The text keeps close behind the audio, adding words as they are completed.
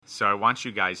So I want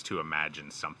you guys to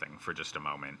imagine something for just a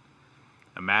moment.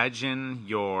 Imagine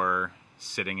you're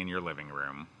sitting in your living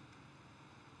room.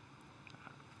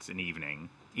 It's an evening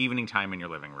time in your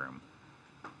living room.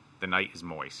 The night is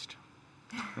moist.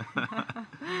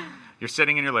 You're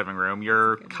sitting in your living room.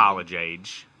 You're college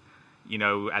age. You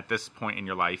know, at this point in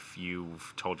your life,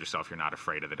 you've told yourself you're not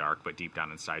afraid of the dark, but deep down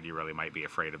inside, you really might be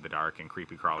afraid of the dark and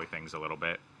creepy crawly things a little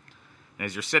bit. And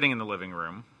as you're sitting in the living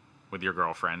room with your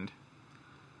girlfriend,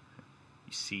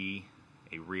 you see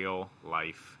a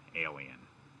real-life alien.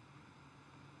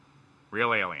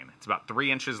 Real alien. It's about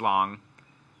 3 inches long.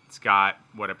 It's got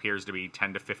what appears to be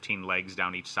 10 to 15 legs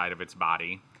down each side of its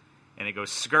body. And it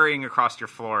goes scurrying across your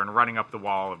floor and running up the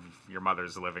wall of your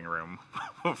mother's living room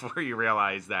before you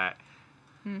realize that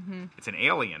it's an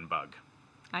alien bug.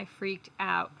 I freaked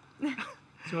out.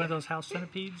 It's one of those house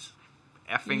centipedes.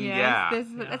 Effing yes,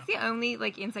 that's the only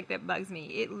insect that bugs me.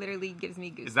 It literally gives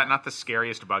me goosebumps. Is that not the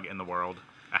scariest bug in the world?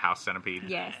 A house centipede?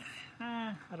 Yes.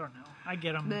 I don't know. I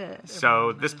get them.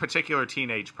 So this particular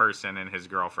teenage person and his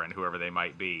girlfriend, whoever they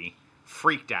might be,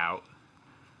 freaked out.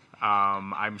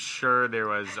 I'm sure there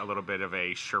was a little bit of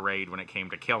a charade when it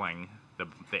came to killing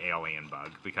the alien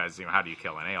bug, because how do you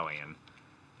kill an alien?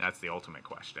 That's the ultimate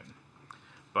question.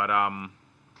 But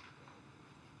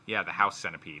yeah, the house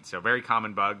centipede. So very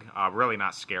common bug. Really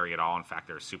not scary at all. In fact,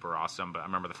 they're super awesome. But I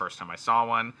remember the first time I saw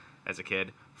one as a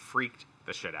kid, freaked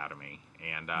the shit out of me.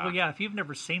 And well, yeah, if you've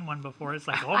never seen one before, it's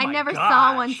like, oh I my never gosh.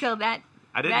 saw one till that.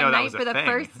 I didn't that know that night was a for the thing.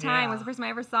 first time was Yeah. the first time I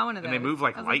ever saw one of those. And they move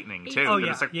like lightning too. Oh, They're yeah.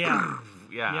 just like, Yeah.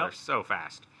 yeah, Yep. they're so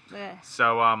fast. Ugh.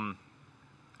 So,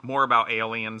 more about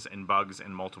aliens and bugs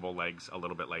and multiple legs a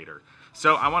little bit later.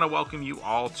 So, I want to welcome you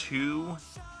all to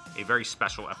a very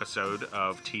special episode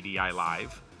of TDI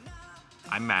Live.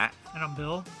 I'm Matt, And I'm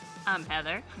Bill. I'm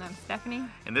Heather. And I'm Stephanie.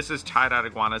 and this is Tie Dot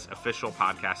Iguana's official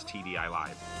podcast, TDI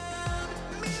Live.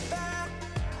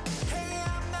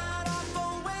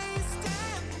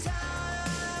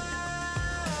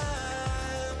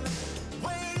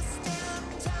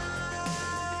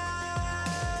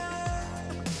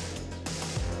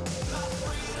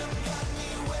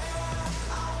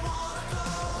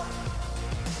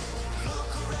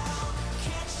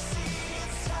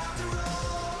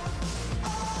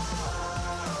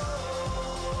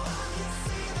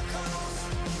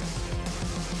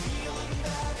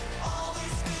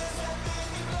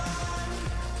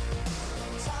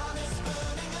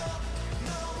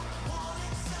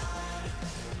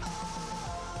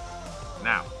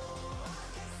 Now,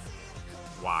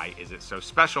 why is it so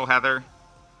special, Heather?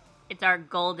 It's our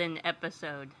golden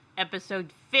episode.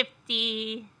 Episode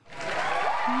 50. So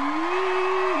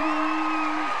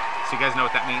you guys know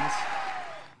what that means?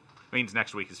 It means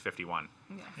next week is 51.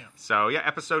 Yeah. So, yeah,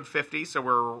 episode 50. So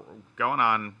we're going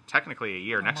on technically a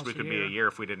year. Next Almost week a would be year. a year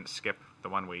if we didn't skip the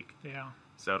 1 week. Yeah.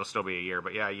 So it'll still be a year.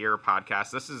 But, yeah, a year of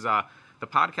podcast. This is, the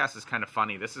podcast is kind of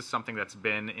funny. This is something that's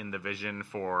been in the vision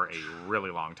for a really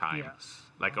long time. Yes.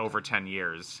 Like over 10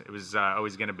 years. It was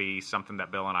always going to be something that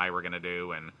Bill and I were going to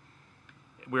do. And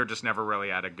we were just never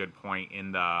really at a good point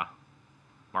in the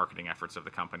marketing efforts of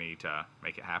the company to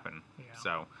make it happen. Yeah.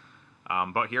 So,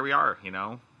 but here we are,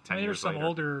 10 There's years some later.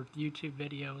 older YouTube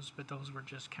videos, but those were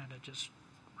just kind of just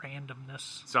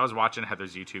randomness. So I was watching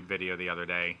Heather's YouTube video the other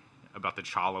day about the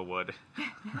chala wood.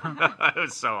 It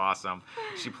was so awesome.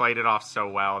 She played it off so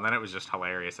well, and then it was just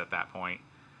hilarious at that point.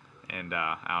 And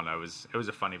I don't know, it was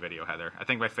a funny video, Heather. I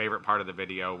think my favorite part of the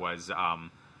video was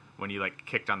when you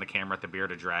kicked on the camera at the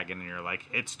Bearded Dragon, and you're like,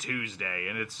 "It's Tuesday,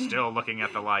 and it's still looking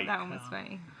at the light." That one was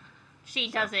funny.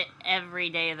 She does it every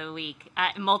day of the week,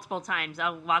 multiple times.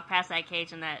 I'll walk past that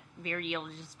cage and that beardy will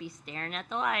just be staring at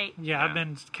the light. Yeah, Yeah. I've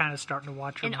been kind of starting to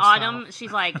watch her In myself. Autumn,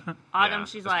 she's like, Yeah,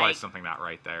 she's there's probably like, something not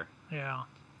right there. Yeah.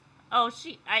 oh,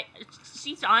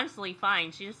 she's honestly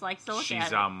fine. She just likes to look She's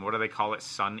at it. what do they call it?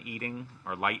 Sun eating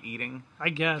or light eating? I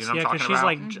guess, Do you know yeah, what I'm because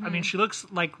talking she's about? like, I mean, she looks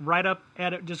like right up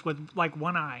at it just with like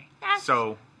one eye. That's-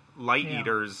 So light Yeah.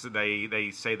 eaters,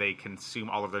 they say they consume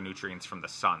all of their nutrients from the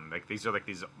sun. Like these are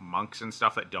these monks and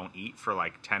stuff that don't eat for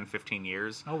 10, 15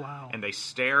 years. Oh, wow. And they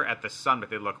stare at the sun, but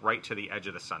they look right to the edge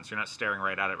of the sun. So you're not staring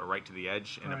right at it, but right to the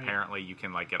edge. And Right. apparently you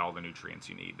can get all the nutrients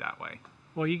you need that way.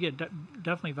 Well, you get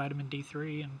definitely vitamin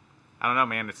D3 and I don't know,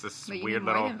 man. It's this But you weird need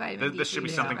more little. than vitamin This should be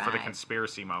D3 to something for the survive.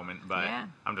 conspiracy moment, but Yeah.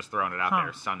 I'm just throwing it out Huh.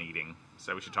 there. Sun eating.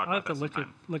 So we should talk I'll have about to that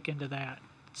sometime. look into that.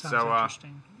 Sounds So,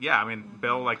 interesting. yeah, I mean,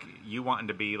 Bill, you wanting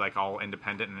to be all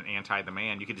independent and anti the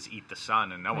man, you could just eat the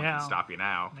sun and no one Yeah. can stop you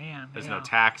now. Man, There's yeah. no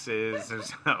taxes.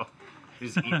 There's no. You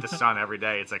just eat the sun every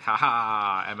day. It's like, ha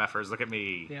ha, MFers, look at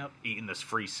me Yep. eating this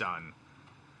free sun.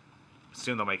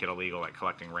 Soon they'll make it illegal,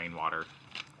 collecting rainwater.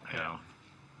 You know.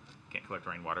 Can't collect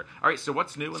rainwater. All right, so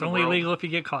what's new It's in the only world? illegal if you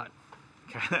get caught.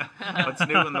 What's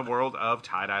new in the world of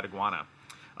tie-dyed iguana?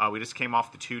 We just came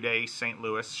off the 2-day St.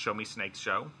 Louis Show Me Snakes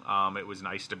show. It was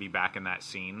nice to be back in that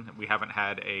scene. We haven't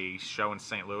had a show in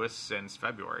St. Louis since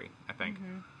February, I think.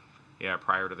 Yeah,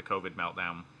 prior to the COVID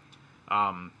meltdown.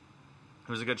 It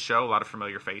was a good show. A lot of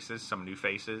familiar faces, some new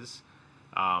faces.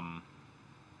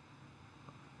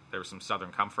 There was some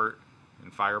Southern Comfort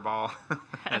and Fireball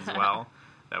as well.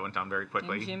 That went on very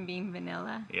quickly. And Jim Beam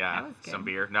Vanilla. Yeah, That was good. some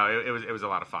beer. No, it was a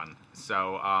lot of fun.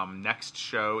 So next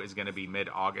show is going to be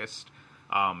mid-August.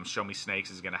 Show Me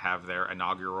Snakes is going to have their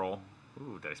inaugural.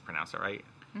 Ooh, did I pronounce that right?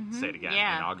 Say it again.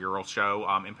 Yeah. Inaugural show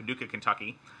in Paducah,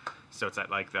 Kentucky. So it's at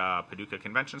like the Paducah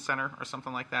Convention Center or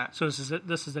something like that. So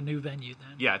this is a new venue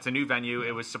then. Yeah, it's a new venue.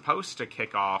 It was supposed to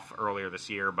kick off earlier this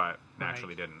year, but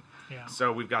naturally didn't. Yeah.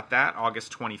 So we've got that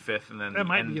August 25th, and then That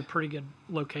might be a pretty good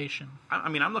location. I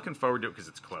mean, I'm looking forward to it because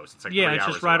it's close. It's like Yeah, 3 it's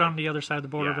hours just right away. on the other side of the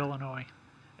border of Yeah. Illinois.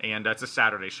 And it's a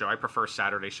Saturday show. I prefer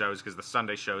Saturday shows because the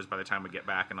Sunday shows, by the time we get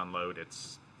back and unload,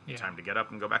 it's Yeah. time to get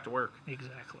up and go back to work.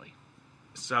 Exactly.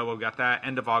 So we've got that.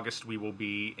 End of August, we will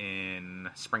be in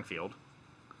Springfield.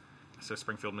 So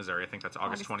Springfield, Missouri. I think that's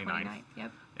August 29th.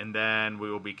 Yep. And then we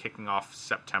will be kicking off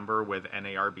September with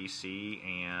NARBC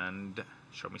and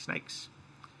Show Me Snakes.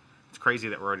 It's crazy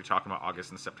that we're already talking about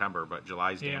August and September, but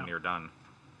July's damn near done.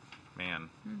 Man,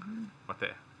 what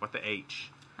the H?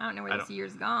 I don't know where I this don't-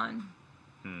 year's gone.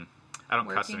 I don't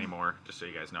cuss Working. anymore, just so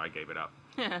you guys know I gave it up.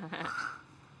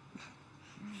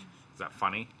 Is that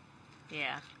funny?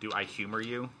 Yeah. Do I humor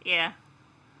you? Yeah,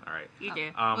 All right. you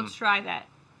do. We'll try that.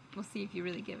 We'll see if you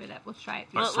really give it up. We'll try it.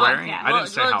 What, through swearing? podcast. I didn't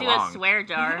say we'll how do long. a swear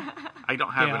jar. I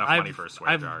don't have enough money for a swear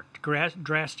I've jar.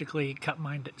 drastically cut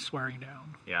mine swearing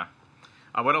down. Yeah.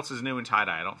 What else is new in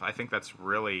tie-dye? I think we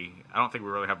really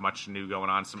have much new going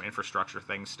on. Some infrastructure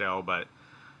things still, but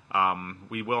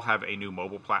we will have a new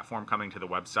mobile platform coming to the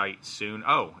website soon.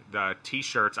 Oh, the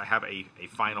T-shirts, I have a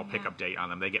final pickup date on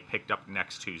them. They get picked up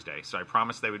next Tuesday. So I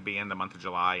promised they would be in the month of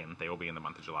July, and they will be in the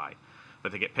month of July.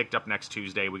 But they get picked up next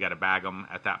Tuesday. We got to bag them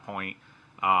at that point.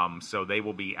 So they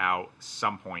will be out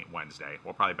some point Wednesday.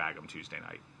 We'll probably bag them Tuesday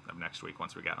night of next week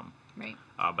once we get them. Right.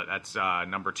 But that's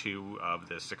number 2 of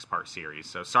the 6-part series.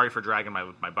 So sorry for dragging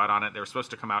my butt on it. They were supposed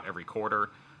to come out every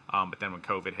quarter, but then when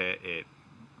COVID hit, it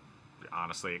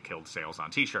killed sales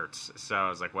on T-shirts. So I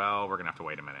was like, well, we're going to have to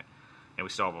wait a minute. And we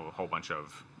still have a whole bunch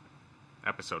of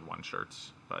Episode 1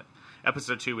 shirts. But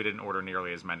Episode 2, we didn't order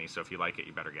nearly as many, so if you like it,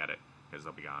 you better get it, because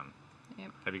they'll be gone.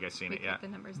 Yep. Have you guys seen We it yet? put the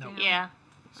numbers No. down. Yeah,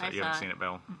 So I you saw haven't it. seen it,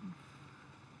 Bill?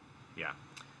 Yeah.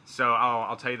 So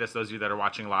I'll tell you this: those of you that are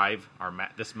watching live,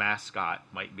 this mascot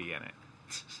might be in it.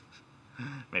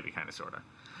 Maybe, kind of, sort of.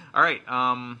 All right.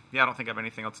 Yeah, I don't think I have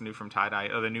anything else new from tie-dye.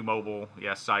 Oh, the new mobile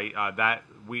site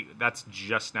that's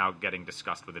just now getting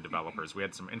discussed with the developers. We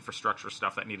had some infrastructure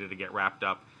stuff that needed to get wrapped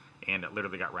up, and it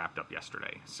literally got wrapped up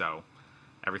yesterday. So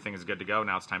everything is good to go.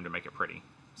 Now it's time to make it pretty.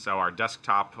 So our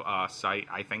desktop site,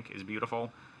 I think, is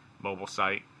beautiful. Mobile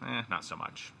site, not so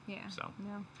much. Yeah. So,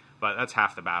 No. but that's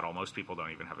half the battle. Most people don't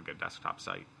even have a good desktop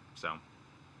site. So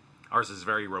ours is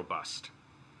very robust.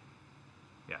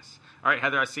 Yes. All right,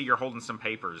 Heather, I see you're holding some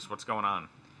papers. What's going on?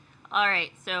 All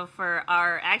right, so for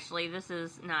this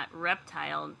is not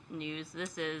reptile news.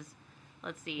 This is,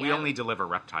 let's see. We only deliver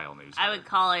reptile news. I Heather. would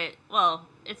call it, well,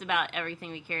 it's about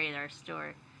everything we carry at our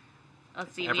store.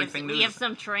 Let's see. Everything we news? have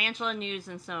some tarantula news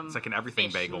and some It's like an everything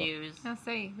fish bagel. news. I'll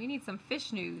say we need some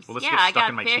fish news. Well, let's Yeah, get I stuck got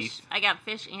in my fish. teeth. I got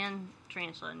fish and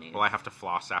tarantula news. Will I have to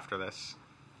floss after this?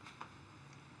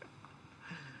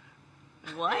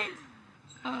 What?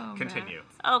 Oh, Continue.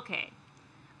 Okay.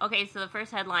 Okay, so the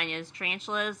first headline is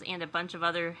tarantulas and a bunch of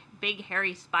other big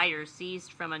hairy spiders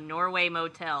seized from a Norway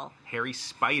motel. Hairy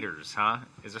spiders, huh?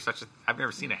 Is there such a... I've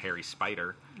never seen a hairy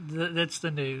spider. That's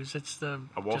the news. It's the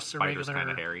A wolf just a spider's regular.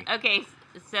 kind of hairy. Okay,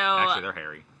 so Actually, they're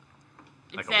hairy.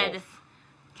 it Like a said wolf.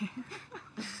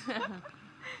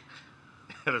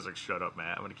 Heather's like, shut up,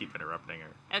 Matt. I'm going to keep interrupting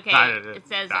her. Okay, it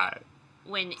says Die.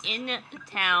 when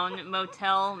in-town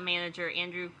motel manager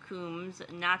Andrew Coombs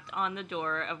knocked on the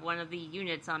door of one of the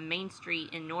units on Main Street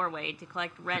in Norway to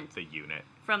collect rent The unit.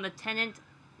 from the tenant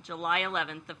July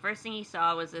 11th, the first thing he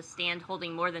saw was a stand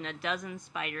holding more than a dozen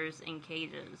spiders in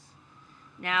cages.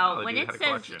 Now, Oh, the when dude it had a says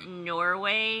collection.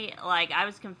 Norway, like, I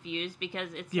was confused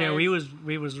because it says... Yeah, we was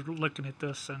looking at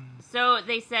this and So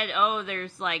they said, oh,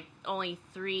 there's, like, only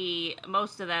 3,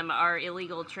 most of them are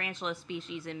illegal tarantula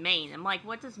species in Maine. I'm like,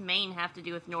 what does Maine have to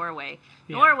do with Norway?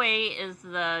 Yeah. Norway is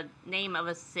the name of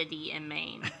a city in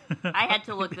Maine. I had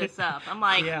to look this up. I'm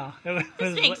like, yeah,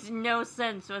 this makes no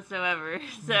sense whatsoever.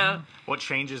 So, What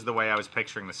changes the way I was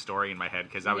picturing the story in my head,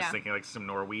 because I was Yeah. thinking like some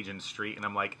Norwegian street, and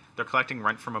I'm like, they're collecting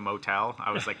rent from a motel.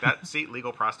 I was like, that see,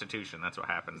 legal prostitution. That's what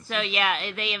happens. so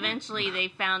yeah, they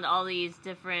found all these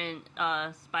different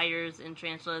spiders and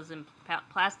tarantulas in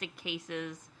plastic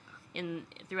cases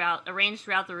arranged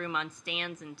throughout the room on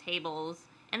stands and tables,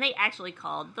 and they actually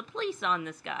called the police on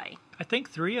this guy. I think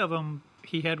 3 of them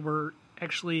he had were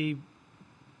actually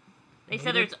They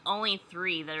said there's only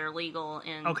 3 that are legal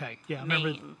in okay. Yeah, I remember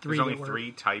Maine 3 There's only that were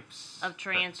 3 types of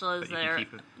tarantulas that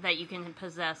that you can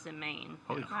possess in Maine.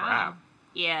 Holy Wow. crap!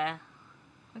 Yeah.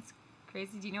 That's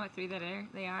crazy. Do you know what 3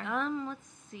 they are? Let's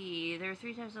see. There are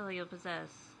 3 types of legal possess.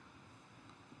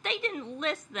 They didn't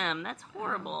list them. That's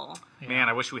horrible. Yeah. Man,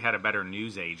 I wish we had a better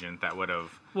news agent that would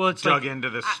have Well, it's dug like- into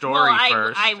the story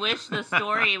first. I wish the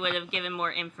story would have given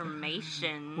more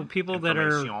information. Well, people that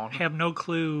are Information. have no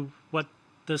clue what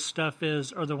this stuff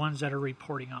is are the ones that are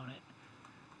reporting on it.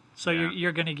 So Yeah.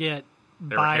 you're going to get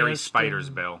There were hairy biased spiders,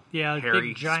 and- Bill. Yeah, hairy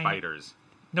big giant. spiders.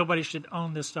 Nobody should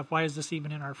own this stuff. Why is this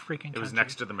even in our freaking country? It was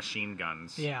next to the machine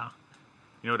guns. Yeah.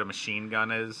 You know what a machine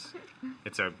gun is?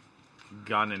 It's a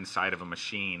gun inside of a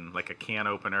machine, like a can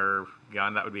opener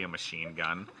gun. That would be a machine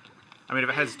gun. I mean, if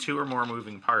it has 2 or more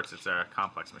moving parts, it's a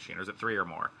complex machine. Or is it 3 or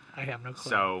more? I have no clue.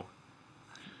 So,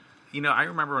 I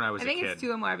remember when I was I a think kid. it's 2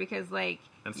 or more because like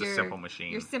That's a simple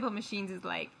machine. Your simple machines is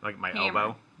like Like my hammer.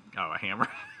 elbow. Oh, a hammer.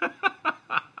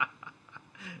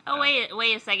 Oh,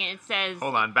 wait a second. It says...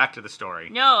 Hold on, back to the story.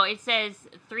 No, it says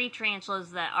 3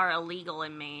 tarantulas that are illegal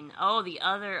in Maine. Oh, the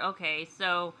other... Okay,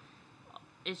 so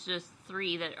it's just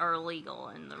 3 that are illegal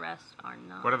and the rest are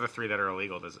not. What are the 3 that are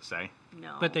illegal, does it say?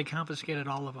 No. But they confiscated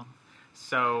all of them.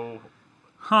 So,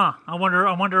 Huh. I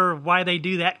wonder why they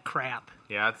do that crap.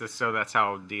 yeah, that's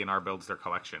how DNR builds their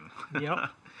collection. Yep.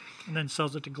 And then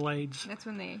sells it to Glades. That's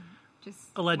when they just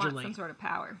Allegedly. want some sort of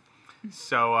power.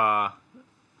 So,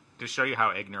 to show you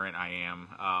how ignorant I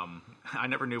am, I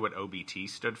never knew what OBT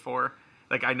stood for.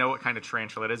 Like, I know what kind of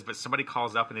tarantula it is, but somebody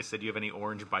calls up and they said, "Do you have any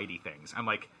orange bitey things?" I'm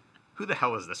like, who the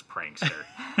hell is this prankster?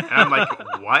 And I'm like,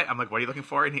 what? I'm like, what are you looking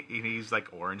for? And he's like,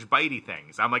 orange bitey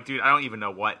things. I'm like, dude, I don't even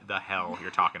know what the hell you're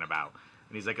talking about.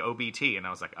 And he's like, OBT. And I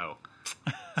was like, oh.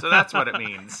 So that's what it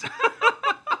means.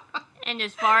 And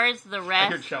as far as the I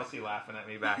hear rest... Chelsea laughing at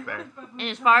me back there. And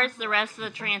as far as the rest of the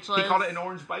tarantulas... He called it an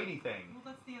orange bitey thing. Well,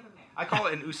 that's the other name. I call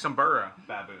it an Usambura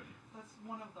baboon. That's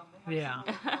one of them. They have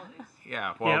Yeah. similar qualities.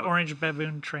 Yeah, well, Yeah, orange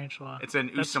baboon tarantula. it's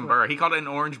an That's Usambura. He called it an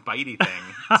orange bitey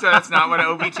thing. So that's not what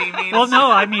OBT means? Well, no,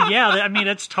 I mean, yeah,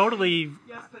 it's totally...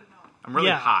 Yes, but no. I'm really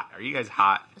Yeah. hot. Are you guys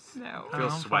hot? No. I feel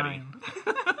I'm sweaty.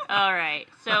 fine. All right.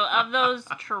 So of those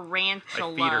My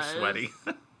tarantulas... feet are sweaty.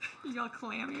 You all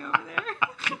clammy over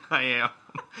there. I am.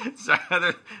 So,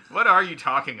 Heather, what are you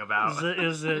talking about?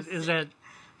 Is that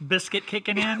biscuit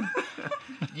kicking in?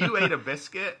 You ate a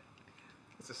biscuit?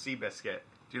 It's a sea biscuit.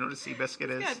 Do you know what a sea biscuit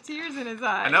is? He's got tears in his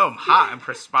eyes. I know, I'm hot. I'm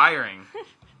perspiring.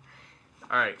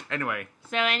 All right, anyway.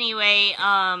 So anyway,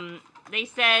 they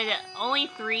said only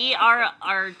 3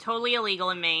 are totally illegal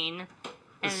in Maine.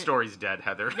 This And story's dead,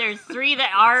 Heather. there's 3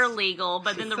 that are legal,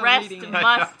 but then the Still rest reading it.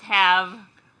 must have...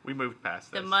 We moved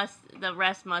past this. The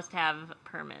rest must have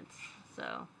permits.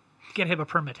 So, You can't have a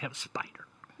permit to have a spider.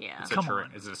 yeah. It's a Come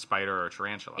on. Is it a spider or a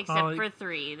tarantula? Except Oh, for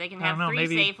 3. They can I have don't know, 3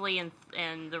 maybe- safely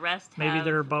and the rest Maybe have...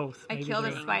 they're both. I Maybe killed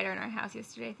a they're- spider in our house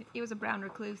yesterday. It was a brown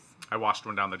recluse. I washed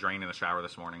one down the drain in the shower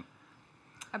this morning.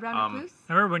 A brown recluse?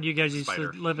 I remember when you guys used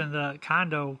Spider. to live in the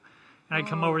condo, and I'd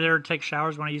come Oh. over there to take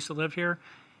showers when I used to live here,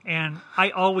 and I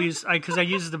always, because I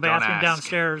used the bathroom ask.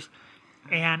 downstairs,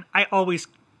 and I always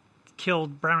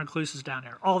killed brown recluses down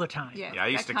there all the time. Yeah, Yeah, I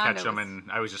used to that catch condo them, was-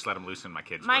 and I always just let them loose in my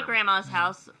kids' My room. grandma's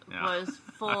house Yeah. was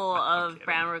full of kidding.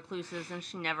 brown recluses, and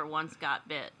she never once got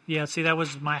bit. Yeah, see, that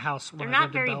was my house when They're I not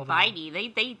lived in very Belleville.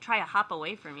 bitey. They try to hop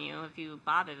away from you if you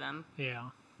bother them. Yeah.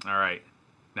 All right,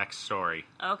 next story.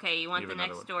 Okay, you want You the have another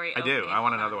next one? story? I do. Okay, I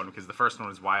want hold another on. one because the first one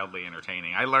was wildly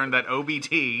entertaining. I learned that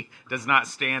OBT does not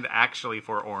stand actually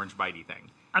for orange bitey thing.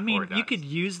 I Or mean, it you does. could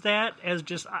use that as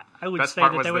just, I would Best say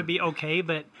part that was that the- would be okay,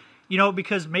 but,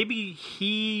 because maybe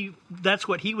that's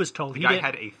what he was told. The He guy didn't-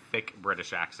 had a thick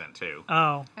British accent too.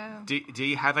 Oh. Oh. Do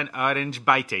you have an orange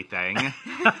bitey thing?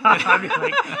 I'd be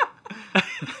like,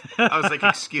 I was like,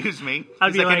 excuse me. I'd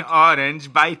He's be like, like, an orange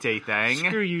bitey thing.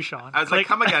 screw you, Sean. I was like, Click.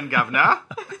 come again, governor.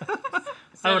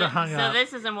 I would have hung so up.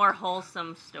 this is a more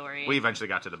wholesome story. We eventually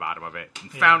got to the bottom of it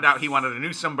and found out he wanted a new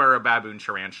Sumbura baboon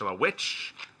tarantula,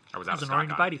 which I was out It's of an orange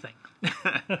stock on. bitey thing.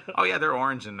 Oh yeah, they're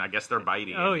orange and I guess they're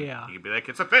bitey. Oh, and yeah. You could be like,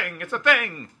 it's a thing, it's a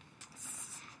thing.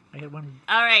 I had one.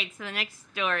 All right, so the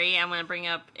next story, I'm going to bring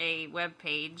up a web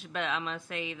page, but I'm going to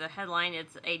say the headline.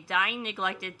 It's a dying,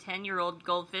 neglected 10-year-old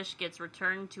goldfish gets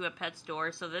returned to a pet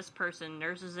store, so this person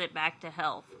nurses it back to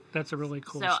health. That's a really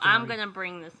cool So story. I'm going to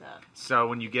bring this up. So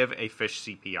when you give a fish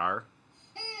CPR,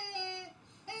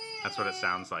 that's what it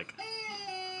sounds like.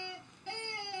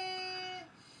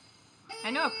 I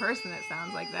know a person that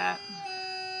sounds like that.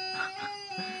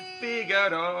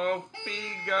 Figaro,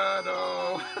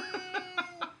 Figaro.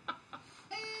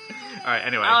 All right,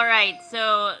 anyway. All right,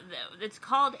 so it's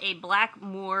called a black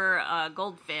moor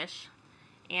goldfish,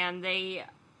 and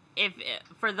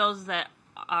for those that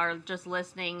are just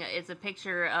listening, it's a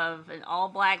picture of an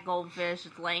all-black goldfish.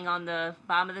 It's laying on the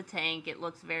bottom of the tank. It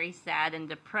looks very sad and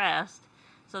depressed.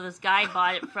 So this guy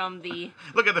bought it from the...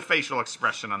 Look at the facial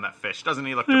expression on that fish. Doesn't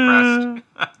he look depressed?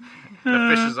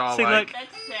 The fish is all See, like... look.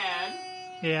 That's sad.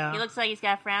 Yeah. He looks like he's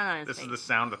got a frown on his This face. is the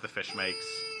sound that the fish makes.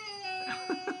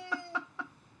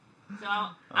 So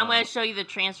I'm going to show you the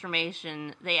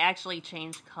transformation. They actually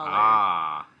changed color.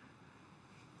 Ah,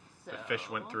 So- the fish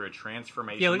went through a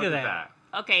transformation. Yeah, look at that.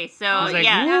 Okay, so I was like,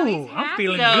 yeah. Now ooh, he's I'm happy.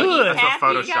 feeling So good. he's That's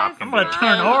what happy. Photoshop can I'm gonna do.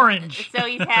 turn orange. So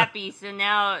he's happy. So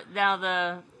now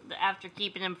the after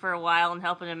keeping him for a while and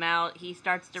helping him out, he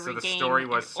starts to So the regain story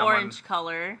was an someone- orange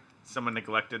color. Someone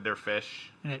neglected their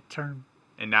fish, And it turned.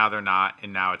 and now they're not,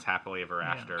 and now it's happily ever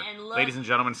after. And look- Ladies and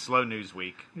gentlemen, slow news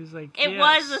week. He was like, It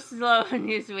yes. was a slow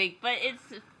news week, but it's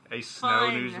A snow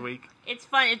Fun. news week. it's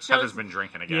fun. It Heather's shows been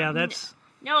drinking again. Yeah, that's.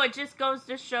 no, it just goes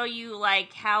to show you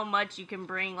like how much you can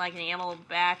bring like an animal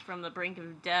back from the brink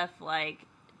of death. Like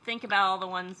think about all the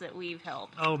ones that we've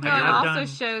helped. Oh, So man. it I've also done.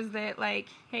 shows that, like,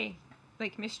 hey,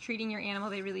 like mistreating your animal,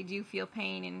 they really do feel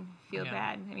pain and feel Yeah.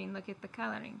 bad. I mean, look at the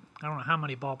coloring. I don't know how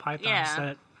many ball pythons Yeah.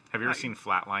 that. Have you ever seen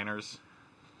Flatliners?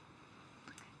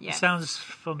 Yes. It sounds It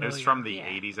familiar. was from the Yeah.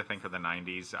 80s, I think, or the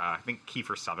 90s. I think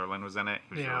Kiefer Sutherland was in it.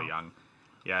 He was Yeah. really young.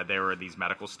 Yeah, they were these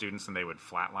medical students, and they would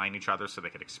flatline each other so they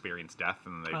could experience death,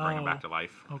 and they'd bring them Oh. back to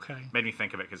life. Okay. Made me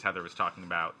think of it because Heather was talking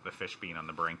about the fish being on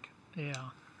the brink. Yeah.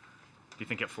 Do you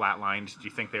think it flatlined? Do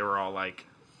you think they were all like...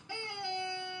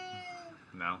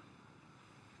 No?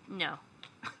 No.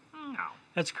 No.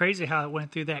 That's crazy how it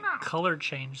went through that color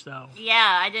change, though.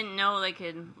 Yeah, I didn't know they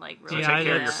could like So really. Yeah, take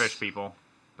care of I- your fish, people.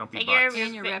 Don't be Take care of butts. your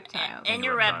And your fi- reptiles. and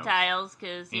your reptiles,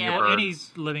 because And yeah, your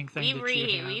birds. Any living thing that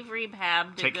you have. we've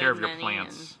rehabbed. a Take good care of your many,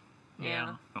 plants. and-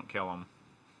 Yeah. Don't kill them.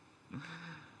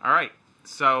 All right.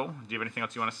 So, do you have anything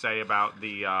else you want to say about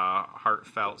the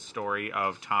heartfelt story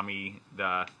of Tommy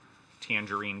the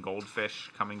tangerine goldfish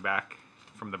coming back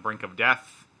from the brink of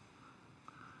death?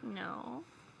 No.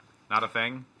 Not a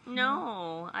thing?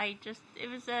 No, it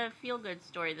was a feel good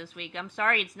story this week. I'm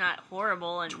sorry it's not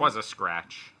horrible. And It was a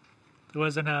scratch. It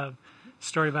wasn't a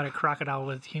story about a crocodile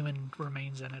with human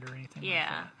remains in it or anything.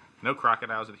 yeah. No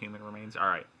crocodiles with human remains? All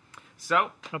right. So,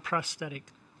 Like that. A prosthetic.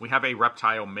 we have a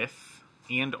reptile myth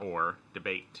and or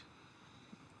debate.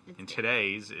 It's, And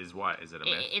today's is what? Is it a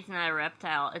myth? it's not a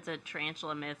reptile. It's a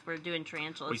tarantula myth. We're doing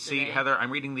tarantulas We see, today. Heather,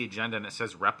 I'm reading the agenda and it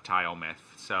says reptile myth.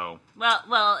 So,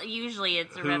 Well, usually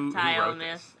it's a Who reptile wrote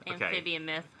myth, this? Okay. amphibian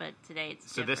myth, but today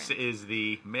it's so this different. is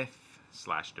the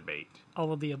myth/debate.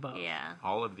 All of the above. Yeah.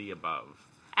 All of the above.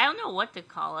 I don't know what to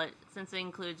call it since it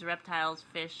includes reptiles,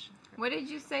 fish. What did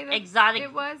you say that Exotic-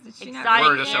 it was? Did she exotic not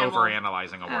We're just animal.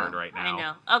 overanalyzing a word Oh, right now. I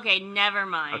know. Okay, never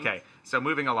mind. Okay, so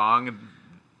moving along, do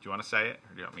you want to say it,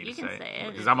 or do you want me You to can say say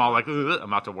it. Because I'm all like, "Ugh," I'm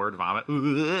about to word vomit.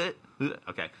 "Ugh, ugh."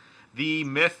 Okay, the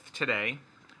myth today: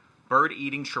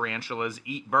 bird-eating tarantulas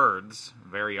eat birds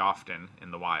very often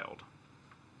in the wild.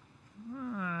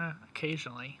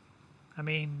 Occasionally. I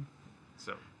mean,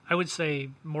 So I would say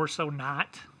more so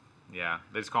not. yeah,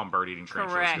 they just call them bird-eating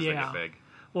tarantulas Correct. because they Yeah. get big.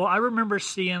 Well, I remember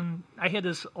seeing. I had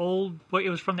this old. Well, it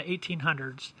was from the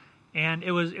 1800s, and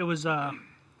it was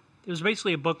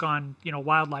basically a book on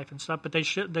wildlife and stuff. But they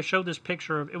showed this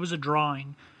picture of it was a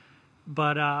drawing,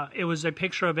 but it was a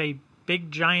picture of a big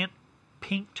giant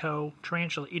pink toe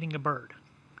tarantula eating a bird.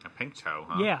 A pink toe,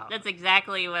 huh? Yeah. That's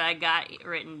exactly what I got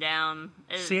written down.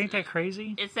 See, ain't that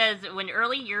crazy? It says, when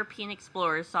early European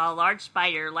explorers saw a large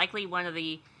spider, likely one of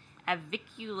the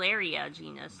Avicularia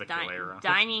genus, Avicularia.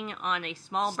 dining on a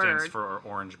small Stands bird, for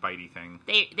orange bitey thing.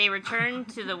 they returned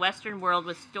to the Western world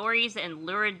with stories and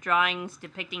lurid drawings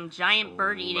depicting giant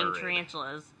bird-eating Lurid.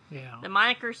 tarantulas. Yeah. The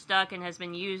moniker stuck and has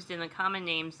been used in the common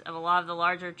names of a lot of the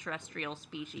larger terrestrial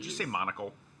species. Did you say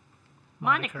monocle?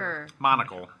 Moniker.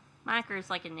 Monocle. Moniker's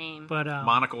like a name. But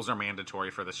Monocles are mandatory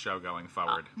for the show going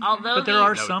forward. Although but there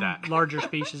are Note some that. larger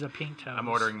species of pink toads. I'm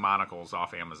ordering monocles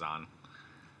off Amazon.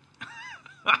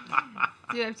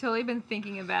 Dude, I've totally been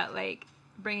thinking about like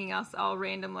bringing us all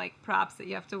random like props that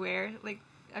you have to wear. Like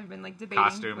I've been like debating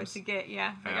Costumes. what to get.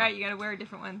 Yeah. Like, Yeah. all right, you got to wear a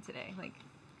different one today. Like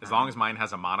As long as mine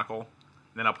has a monocle,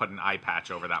 then I'll put an eye patch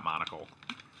over that monocle.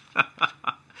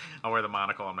 I'll wear the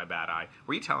monocle on my bad eye.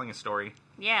 Were you telling a story?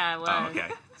 Yeah, it was. Oh, okay.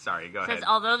 Sorry, go It ahead. says,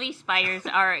 although these spiders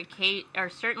are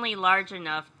certainly large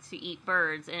enough to eat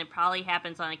birds, and it probably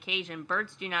happens on occasion,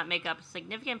 birds do not make up a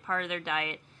significant part of their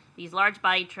diet. These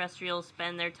large-bodied terrestrials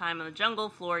spend their time on the jungle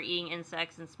floor eating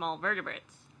insects and small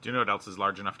vertebrates. Do you know what else is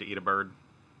large enough to eat a bird?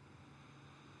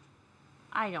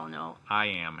 I don't know. I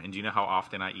am. And do you know how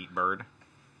often I eat bird?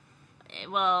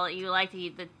 Well, you like to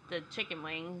eat the chicken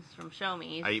wings from Show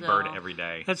Me. I eat so- bird every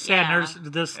day. That's sad. Yeah.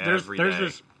 Every day.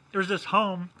 There's this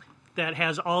home that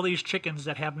has all these chickens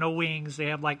that have no wings. They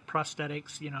have like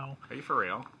prosthetics, you know. Are you for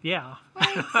real? Yeah, What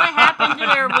happened to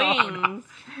their wings?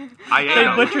 I they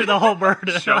am. butcher the whole bird.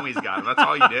 Show me's got them. That's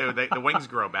all you do. The wings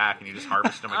grow back and you just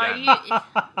harvest them Are again. you?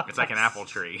 It's like an apple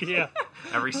tree. Yeah,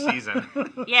 Every season.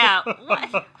 Yeah.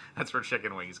 What? That's where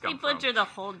chicken wings come You from. butcher the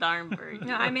whole darn bird.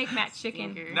 no, I make Matt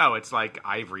chicken. Stinker. No, it's like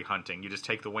ivory hunting. You just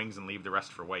take the wings and leave the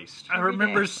rest for waste. I Every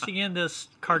remember day. seeing this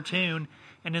cartoon,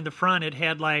 and in the front it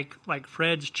had like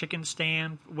Fred's chicken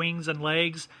stand, wings and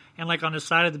legs, and like on the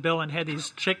side of the building had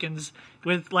these chickens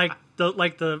with like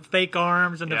the fake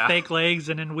arms and the Yeah. fake legs,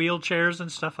 and in wheelchairs and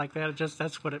stuff like that.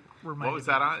 That's what it reminded What was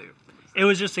me that of. on? It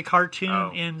was just a cartoon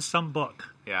Oh. in some book,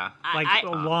 Yeah. like I- a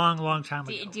long time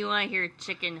Do, ago. do you want to hear a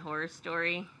chicken horror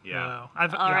story? Yeah. Wow.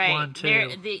 I've All got right. one too.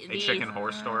 A chicken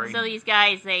horror story. So these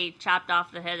guys, they chopped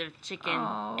off the head of chicken,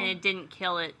 Oh. and it didn't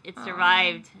kill it. It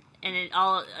survived, and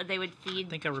they would feed I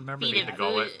think I remember feed that. it The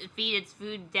gullet? feed its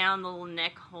food down the little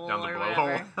neck hole Down the or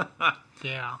blowhole. whatever.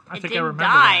 Yeah, I It think I didn't remember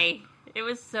die. It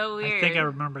was so that. weird. I think I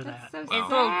remember that. That's so Its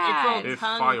sad. little If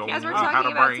tongue. I came As we're Oh, out. had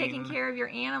talking a about brain. taking care of your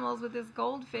animals with this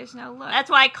goldfish, now look.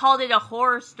 That's why I called it a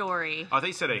horror story. Oh,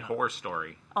 they said a horror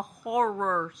story. A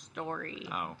horror story.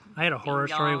 Oh. I had a horror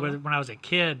Ding story dong. when I was a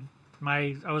kid.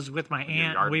 I was with my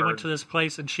aunt. yard We went bird? to this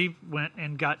place, and she went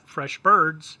and got fresh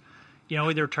birds. You know,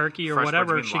 either turkey or Fresh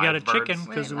whatever. birds, you She mean got a live birds? chicken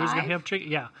because Wait, we was gonna live? have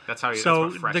chicken. Yeah. That's how you. So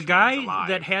that's what fresh the means, guy alive.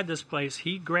 that had this place,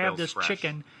 he grabbed Bill's this fresh.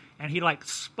 chicken and he like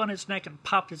spun its neck and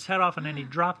popped its head off, and then he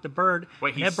dropped the bird. Wait,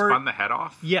 and he that bird, spun the head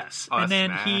off? Yes, Oh, and that's then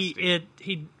nasty.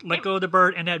 he let go of the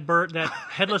bird, and that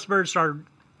headless bird started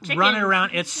Chickens. running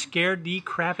around. It scared the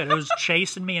crap out. It was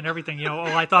chasing me and everything. You know,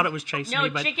 I thought it was chasing No, me,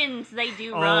 but chickens, they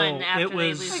do Oh, run after it they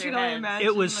was- lose I their can only heads. imagine.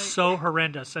 it was like- so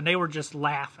horrendous, and they were just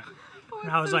laughing. And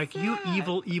I was so like, "You sad.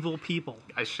 evil people!"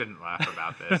 I shouldn't laugh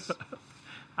about this.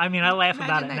 I mean, I laugh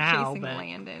about Imagine it that now, chasing but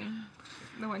Landon.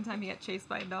 The one time he got chased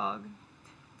by a dog.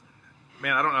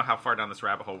 Man, I don't know how far down this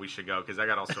rabbit hole we should go because I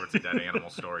got all sorts of dead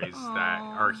animal stories that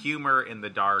Aw. are humor in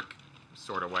the dark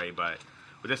sort of way. But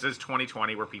this is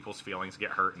 2020 where people's feelings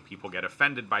get hurt and people get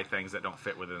offended by things that don't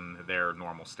fit within their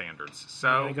normal standards.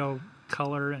 So I go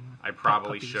color and I pet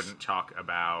probably puppies. shouldn't talk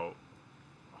about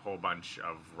a whole bunch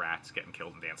of rats getting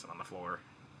killed and dancing on the floor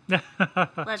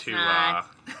Let's to not.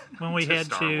 When we to had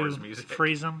Star to Wars music.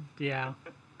 freeze them, yeah.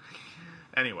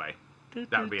 Anyway,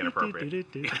 that would be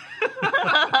inappropriate.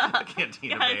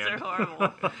 Cantina Guys are band.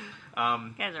 horrible.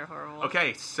 Guys are horrible.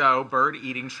 Okay, so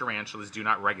bird-eating tarantulas do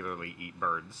not regularly eat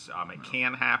birds. It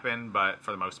can happen, but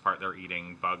for the most part, they're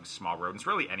eating bugs, small rodents,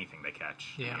 really anything they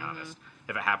catch, to Yeah. be honest.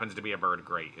 If it happens to be a bird,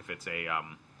 great. If it's a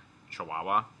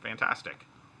chihuahua, fantastic.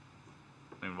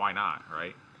 I mean, why not,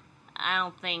 right? I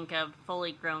don't think a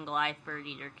fully grown Goliath bird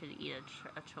eater could eat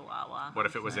a chihuahua. What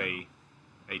if it was a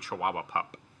chihuahua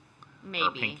pup?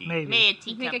 Maybe. pinky? Maybe. a You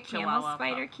teacup think a camel chihuahua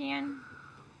spider pup. can?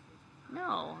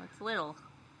 No, it's little.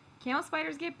 Camel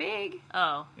spiders get big.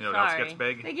 Oh, You know what sorry. else gets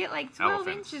big? They get like 12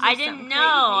 Elephants. inches. Or I didn't something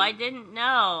know. I crazy. didn't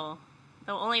know.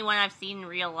 The only one I've seen in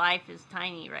real life is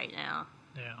tiny right now.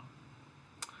 Yeah.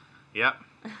 Yep,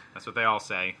 that's what they all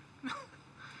say.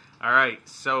 All right,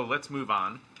 so let's move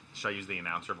on. Should I use the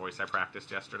announcer voice I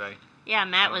practiced yesterday? Yeah,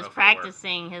 Matt don't was know if it'll work.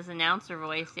 practicing his announcer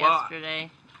voice Well,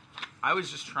 yesterday. I was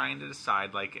just trying to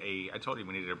decide, I told you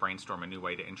we needed to brainstorm a new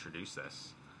way to introduce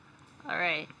this, All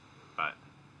right. but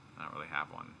I don't really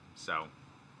have one. So,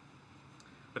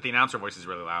 but the announcer voice is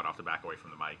really loud. I'll have to back away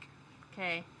from the mic.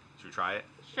 Okay. Should we try it?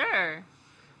 Sure.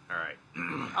 All right.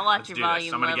 I'll watch Let's your do this.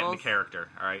 volume I'm going to get levels. into character.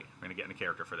 All right? I'm going to get into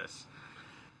character for this.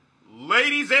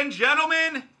 Ladies and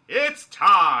gentlemen, it's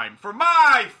time for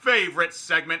my favorite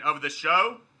segment of the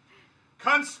show.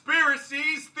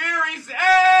 Conspiracies, Theories, and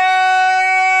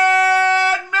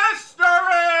Mysteries!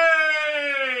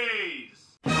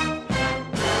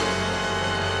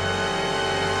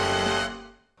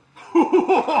 Did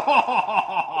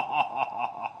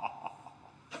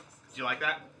you like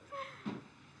that?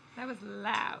 That was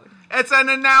loud. It's an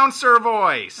announcer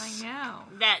voice. I know.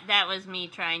 That was me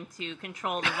trying to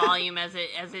control the volume as it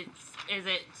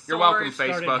You're welcome, soars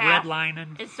Facebook. Started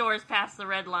redlining. It soars past the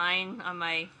red line on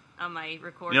my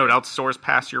recorder. You know what else soars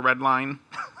past your red line?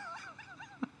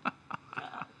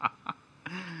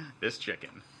 This chicken.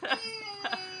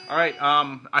 All right.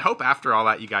 I hope after all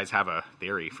that you guys have a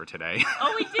theory for today.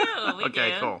 Oh, we do. We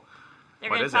Okay, do. cool. They're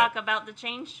What going is to talk it? about the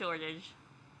change shortage.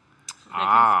 The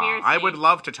I conspiracy. would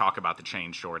love to talk about the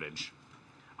change shortage.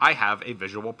 I have a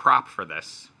visual prop for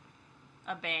this.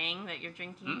 A bang that you're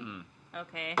drinking?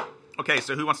 Okay. Okay,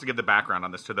 so who wants to give the background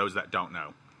on this to those that don't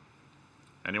know?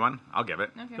 Anyone? I'll give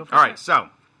it. Okay. Go for All right, so,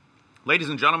 ladies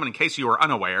and gentlemen, in case you are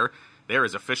unaware, there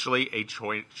is officially a A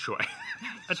Choya.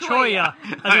 Choya.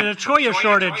 A Choya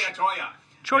shortage.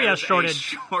 Choya There's shortage. A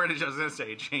shortage. I was going to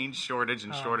say a change shortage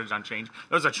and shortage on change.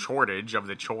 There's a shortage of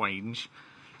the change.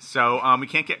 So we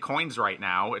can't get coins right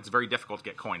now. It's very difficult to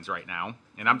get coins right now.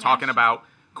 And I'm talking about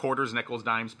quarters, nickels,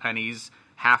 dimes, pennies,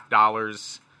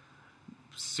 $50,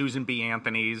 Susan B.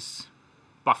 Anthony's,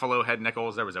 Buffalo Head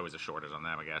nickels. There was always a shortage on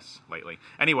them, I guess, lately.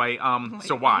 Anyway,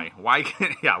 so why? Why?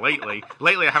 Yeah, lately.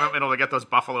 Lately, I haven't been able to get those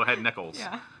Buffalo Head nickels.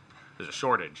 Yeah. There's a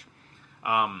shortage.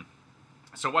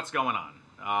 So what's going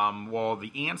on? Well,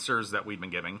 the answers that we've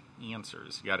been giving,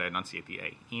 answers. You got to enunciate the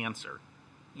A. Answer.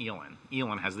 Elon.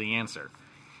 Elon has the answer.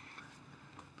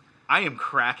 I am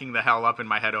cracking the hell up in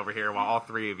my head over here while all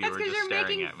three of you That's are because just you're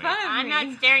staring making at me. fun of I'm me.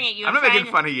 not staring at you. I'm not making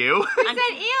fun of you.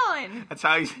 I said Elon. That's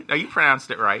how you. No, you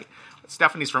pronounced it right.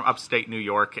 Stephanie's from upstate New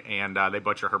York, and they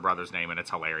butcher her brother's name, and it's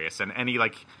hilarious. And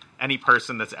any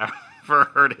person that's ever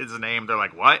heard his name, they're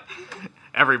like, "What?"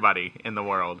 Everybody in the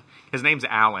world. His name's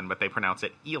Alan, but they pronounce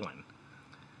it Elon.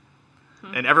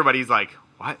 And everybody's like,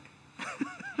 "What?"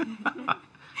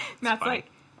 Matt's funny. like,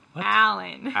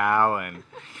 Alan. Alan.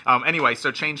 Anyway,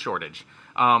 so change shortage.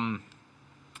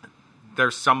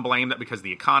 There's some blame that because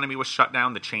the economy was shut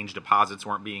down, the change deposits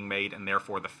weren't being made, and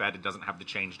therefore the Fed doesn't have the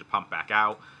change to pump back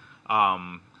out.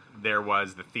 There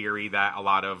was the theory that a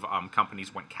lot of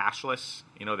companies went cashless.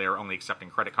 You know, they were only accepting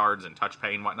credit cards and touch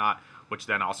pay and whatnot, which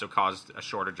then also caused a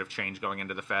shortage of change going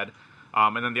into the Fed.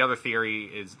 And then the other theory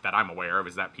is that I'm aware of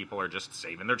is that people are just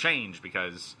saving their change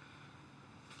because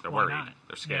they're Why worried. not?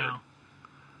 They're scared. Yeah.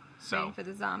 So. Waiting for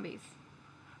the zombies.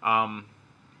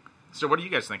 So what are you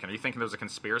guys thinking? Are you thinking there's a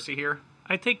conspiracy here?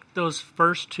 I think those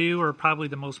first two are probably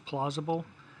the most plausible.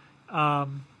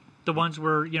 The ones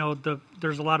where,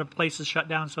 there's a lot of places shut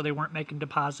down, so they weren't making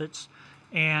deposits.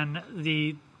 And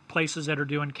the places that are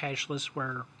doing cashless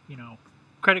where,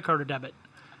 credit card or debit.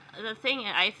 The thing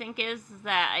I think is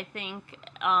that I think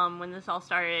when this all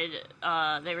started,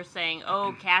 they were saying,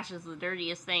 "Oh, cash is the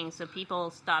dirtiest thing," so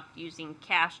people stopped using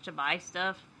cash to buy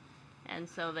stuff, and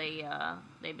so they've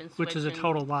been switching. Which is a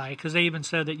total lie, because they even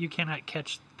said that you cannot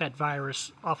catch that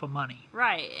virus off of money.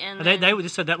 Right, and They then-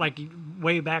 just said that like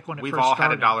way back when it We've first all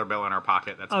started. had a dollar bill in our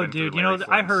pocket. That's Oh, been dude, through Larry I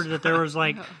Flint's. heard that there was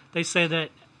like they say that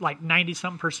like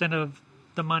 90-something% of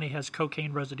the money has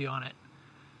cocaine residue on it.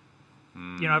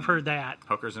 I've heard that,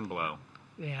 hookers and blow.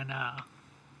 and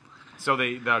So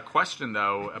the question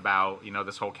though about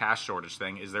this whole cash shortage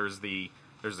thing is there's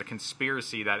a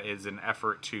conspiracy that is an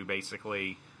effort to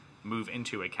basically move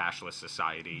into a cashless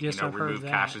society. Yes, I've heard remove that.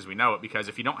 cash as we know it, because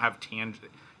if you don't have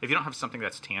something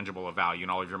that's tangible of value and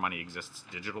all of your money exists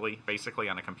digitally, basically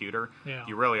on a computer, Yeah.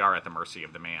 you really are at the mercy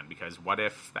of the man. Because what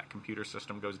if that computer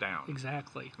system goes down?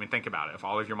 exactly. I mean, think about it. If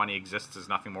all of your money exists as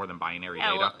nothing more than binary yeah,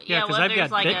 data, well, Yeah, 'cause what I've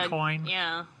there's got like Bitcoin.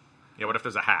 Yeah, what if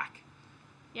there's a hack?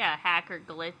 hack or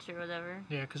glitch or whatever.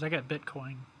 Yeah, because I got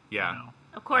Bitcoin. Yeah.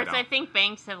 Of course, I know. I think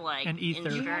banks have like And Ether.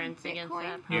 insurance You have against that. Bitcoin?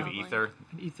 You have probably. Ether.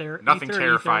 And Ether. Nothing Ether,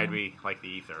 terrified Ethereum. me like the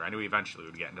Ether. I knew eventually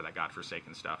we'd get into that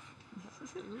godforsaken stuff.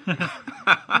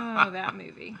 Oh, that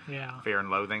movie. Yeah. Fear and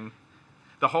Loathing.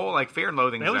 The whole Fear and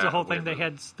Loathing. That was a the whole thing. weird They movie.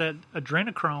 had that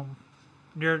adrenochrome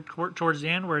towards the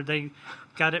end where they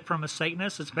got it from a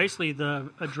Satanist. It's basically the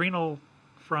adrenal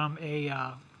from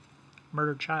a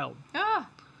murdered child. Oh,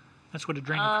 That's what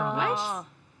adrenochrome is.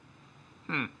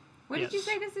 Oh, what did you Yes.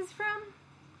 say this is from?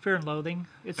 Fear and Loathing.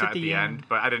 It's at at the end,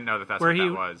 but I didn't know that's where what he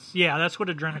that was. Yeah, that's what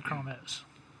adrenochrome is.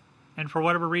 And for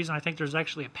whatever reason, I think there's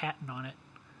actually a patent on it.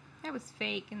 That was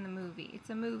fake in the movie. It's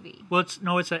a movie. Well,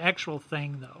 it's an actual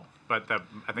thing though. But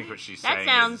I think what she's that saying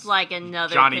sounds is like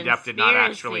another Johnny Depp did not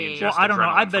actually conspiracy. ingest Well, I don't know.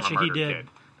 I adrenaline bet from you a he murdered did. kid.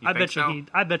 You think so?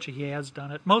 I bet you he has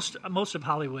done it. Most of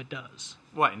Hollywood does.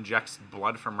 What, injects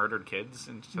blood from murdered kids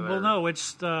into their... Well, no,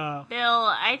 it's the Bill,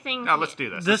 I think. No, let's do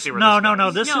this. Let's this. see where No, this no, no.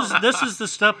 goes. This No. this is the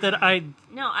stuff that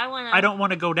No, I want to. I don't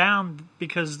want to go down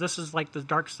because this is like the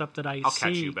dark stuff that I I'll see.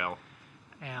 catch you, Bill.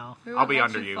 Yeah. We I'll won't be let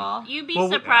under you. fall. You'd be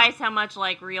Well, surprised how much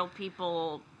like real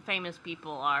people, famous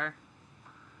people are.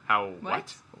 How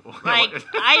What? Like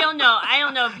I don't know.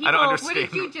 People. I don't What understand.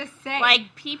 did you just say?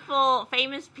 Like people,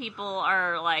 famous people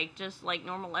are like just like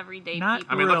normal everyday Not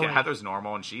people. I mean, look Really? at Heather's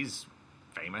normal, and she's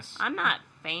famous. I'm not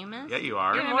famous. Yeah, you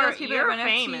are. You're Remember more- those people you're that run up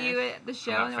famous. to you at the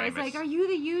show not and they're always famous. like, "Are you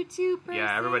the YouTube person?"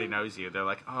 Yeah, everybody knows you. They're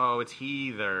like, oh, it's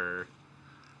Heather.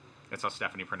 That's how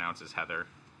Stephanie pronounces Heather.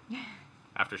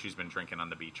 After she's been drinking on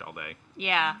the beach all day.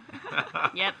 Yeah.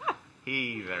 Yep.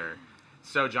 Heather.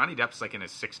 So Johnny Depp's like in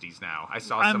his 60s now. I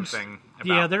saw I'm- something about...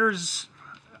 Yeah, there's.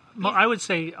 I would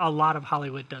say a lot of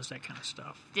Hollywood does that kind of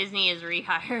stuff. Disney is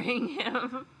rehiring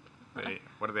him.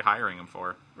 What are they hiring him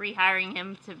for? Rehiring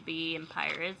him to be in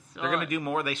Pirates. They're going to do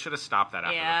more. They should have stopped that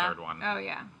after Yeah. the third one. Oh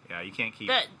yeah. Yeah, you can't keep...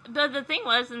 The thing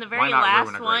was, in the Why very not ruin a last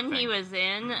great one he thing? was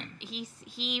in,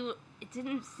 he it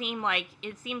didn't seem like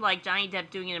it seemed like Johnny Depp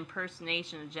doing an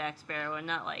impersonation of Jack Sparrow and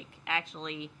not like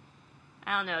actually.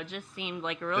 I don't know. It just seemed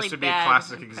like a really this would be bad a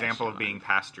classic impression example of on being him.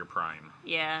 past your prime.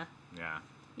 Yeah, Yeah.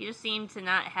 he just seemed to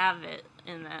not have it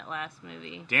in that last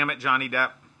movie. Damn it, Johnny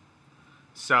Depp.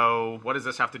 So, what does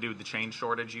this have to do with the chain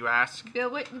shortage, you ask?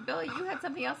 Bill, you had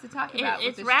something else to talk about with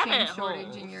It's this rabbit chain holes.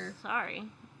 shortage in your Sorry.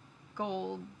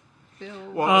 gold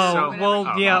bill. Well, Oh, so- whatever. well,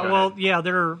 Oh, yeah, go well, ahead. yeah.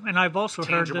 They're, and I've also heard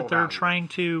Tangible that they're value. trying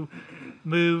to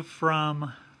move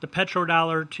from the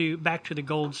petrodollar to back to the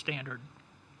gold standard,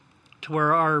 to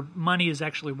where our money is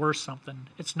actually worth something.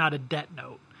 It's not a debt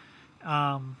note.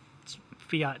 It's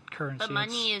fiat currency. But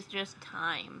money is just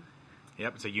time.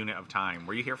 Yep, it's a unit of time.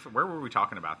 Were you here for... Where were we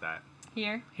talking about that?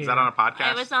 Here. Is that on a podcast?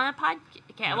 I was on a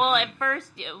podcast. Well, at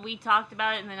first we talked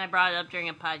about it, and then I brought it up during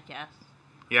a podcast.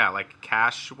 Yeah, like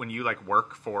cash, when you like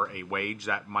work for a wage,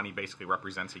 that money basically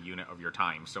represents a unit of your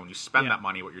time. So when you spend Yeah. that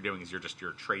money, what you're doing is you're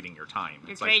trading your time.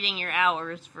 You're It's trading your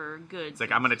hours for goods. It's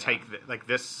like I'm going to take like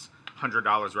this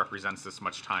 $100 represents this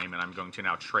much time, and I'm going to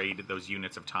now trade those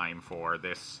units of time for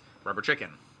this rubber chicken.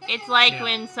 It's like Yeah.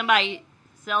 when somebody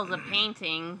sells a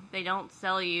painting, they don't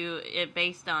sell you it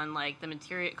based on like the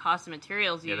material cost of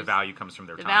materials Yeah, used. the value comes from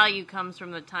their The time. value comes from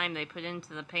the time they put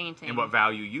into the painting. And what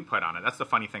value you put on it. That's the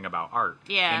funny thing about art.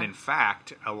 Yeah. And in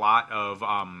fact, a lot of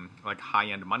like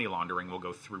high-end money laundering will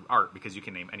go through art because you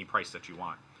can name any price that you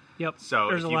want. Yep. So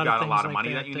There's if a you've lot got a things lot of like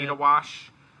money that you need to that-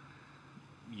 wash,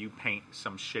 you paint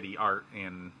some shitty art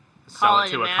and Call sell it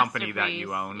it to a a company that you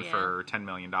masterpiece, own yeah. for $10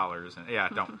 million. And, yeah,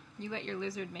 don't. You let your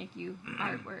lizard make you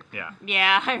artwork. Yeah.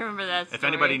 Yeah, I remember that story. If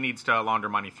anybody needs to launder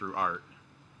money through art,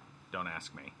 don't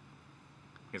ask me.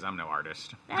 Because I'm no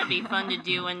artist. That'd be fun to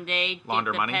do one day. Get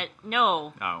Launder the money? Pet,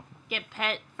 no, Oh. get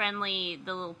pet friendly,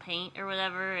 the little paint or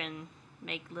whatever, and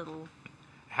make little.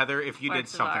 Heather, if you did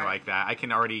Works of something art. like that, I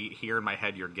can already hear in my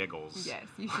head your giggles. Yes,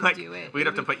 you should Like, do it. we'd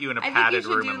have to put you in a I think padded you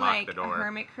should room do and lock like the door. A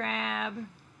hermit crab.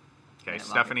 Okay, I love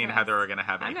Stephanie it, and Chris. Heather are going to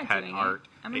have I'm a not pet doing it. art.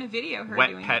 I'm gonna video her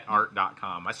doing it.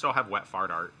 Wetpetart.com. I still have wet fart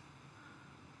art.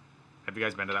 Have you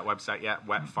guys been to that website yet?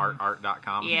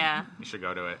 Wetfartart.com. Yeah. You should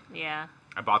go to it. Yeah.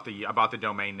 I bought the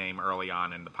domain name early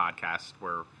on in the podcast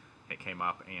where it came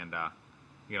up, and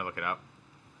you gonna look it up.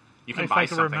 You can If I buy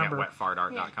can something remember. at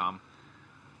wetfartart.com.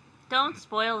 Don't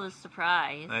spoil the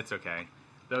surprise. That's okay.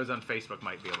 Those on Facebook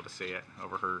might be able to see it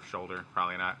over her shoulder.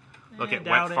 Probably not. Look at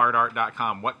doubt it.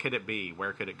 wetfartart.com. What could it be?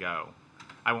 Where could it go?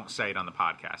 I won't say it on the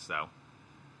podcast, though.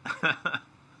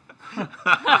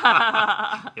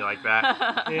 You like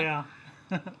that? Yeah.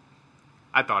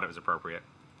 I thought it was appropriate.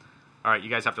 All right, you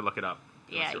guys have to look it up.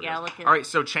 Yeah, Let's see what you gotta it is. look it All right,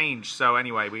 so change. So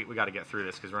anyway, we got to get through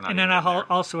this because we're not. And even then I getting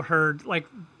there. also heard, like,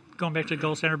 going back to the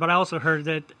gold standard, but I also heard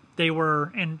that they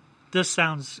were, and this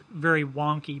sounds very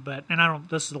wonky, but, and I don't,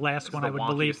 this is the last It's one the I would wonkiest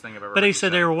believe, thing I've ever but heard they you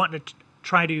said say. they were wanting to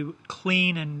try to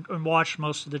clean and wash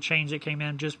most of the change that came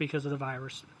in just because of the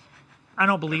virus. I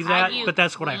don't believe How that, do you but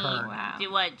that's what I clean? heard. Wow.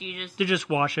 Do what? Do you just To just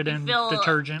wash it in fill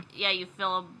detergent. Yeah, you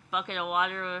fill a bucket of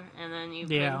water and then you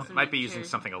Yeah. put in some Might be using detergent.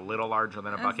 something a little larger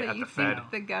than a I was bucket like, at you the Fed.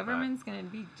 think the government's gonna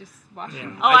be just washing?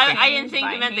 Yeah. Oh, I I, think- I didn't think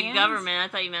by you meant the hand? government. I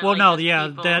thought you meant Well, like no, just yeah,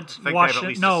 people. that's I think they have at washing.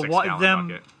 least a No, 6-gallon them.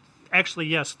 bucket. Actually,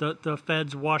 yes, the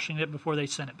Fed's washing it before they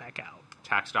send it back out.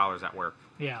 Tax dollars at work.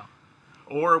 Yeah.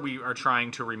 Or we are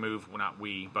trying to remove, well, not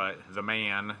we, but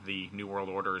the New World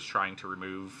Order is trying to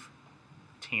remove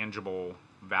tangible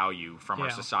value from our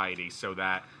Yeah. society so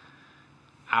that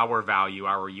our value,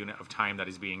 our unit of time that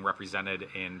is being represented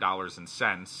in dollars and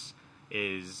cents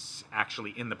is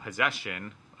actually in the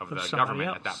possession of the somebody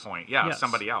government at that else. point. Yeah, Yes.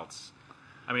 somebody else.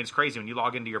 I mean, it's crazy when you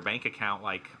log into your bank account,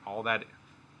 like all that.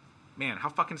 Man, how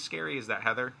fucking scary is that,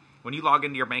 Heather? When you log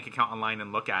into your bank account online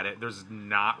and look at it, there's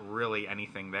not really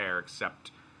anything there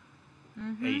except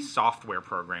a software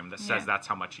program that says Yeah. that's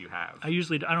how much you have. I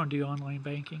don't do online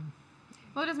banking.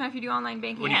 Well, it doesn't matter if you do online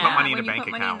banking. When you or put not. money in when a you bank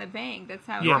put money account, in the bank, that's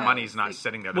how your it goes. money's not Like,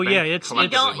 sitting there. The Well, bank yeah, it's- You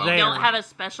collects it's it. don't there. have a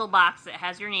special box that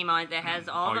has your name on it that has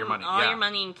all your money, all yeah. your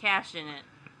money and cash in it.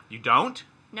 You don't?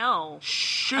 No.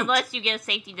 Shoot. Unless you get a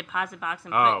safety deposit box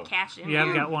and Oh. put cash in Yeah, there.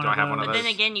 I've got one Do I of have those. one of But those?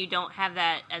 then again, you don't have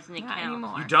that as an not account.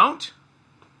 anymore. You don't?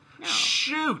 No.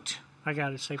 Shoot. I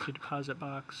got a safety deposit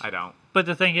box. I don't. But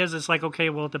the thing is, it's like, okay,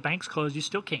 well, if the bank's closed, you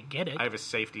still can't get it. I have a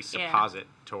safety Yeah.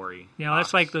 suppository. You know, that's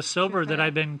box. like the silver that Should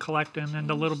I've been collecting and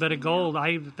the little bit of gold. Nah,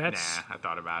 That's I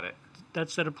thought about it.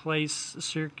 that's at a place,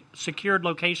 secured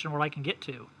location where I can get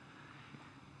to.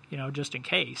 You know, just in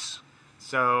case.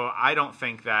 So I don't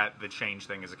think that the change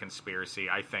thing is a conspiracy.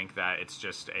 I think that it's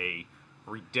just a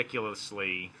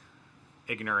ridiculously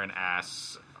ignorant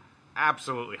ass,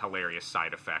 absolutely hilarious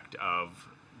side effect of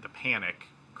the panic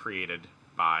created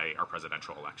by our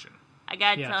presidential election. I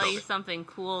gotta Yes. tell you something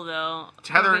cool though.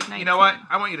 Heather, COVID-19. you know what?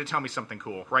 I want you to tell me something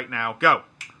cool right now. Go.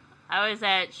 I was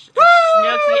at Schnucks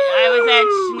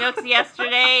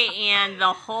yesterday, and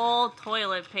the whole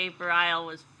toilet paper aisle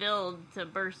was filled to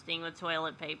bursting with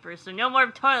toilet paper. So no more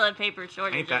toilet paper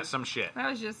shortages. Ain't that some shit? That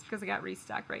was just because it got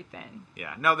restocked right then.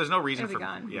 Yeah. No, there's no reason It'll for. be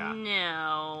gone. Yeah.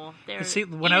 No, You see,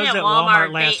 when even I was at Walmart,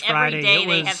 Walmart last every Friday, day it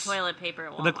they was- have toilet paper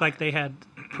at Walmart. It looked like they had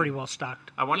pretty well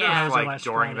stocked. I wonder Yeah. if, That was the like, last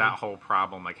during Friday. that whole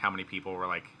problem, like, how many people were,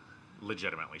 like,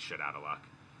 legitimately shit out of luck?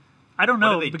 I don't What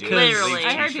know do they do? because Literally.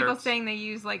 I heard people T-shirts? saying they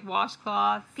use like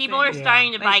washcloths. People are and- Yeah.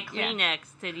 starting to buy Like, yeah.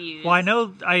 Kleenex to use. well, I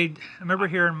know I remember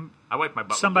hearing I wiped my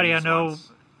butt. Somebody with I leaves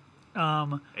know-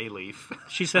 once. A leaf.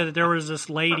 she said that there was this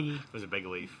lady It was a big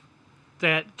leaf.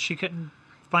 that she couldn't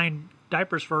find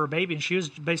diapers for her baby, and she was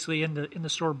basically in the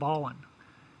store bawling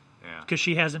Yeah. because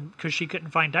she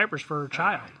couldn't find diapers for her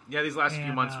child. Yeah, these last few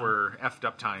And, months were effed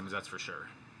up times, that's for sure.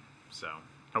 So,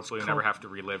 hopefully you'll Cool. never have to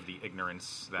relive the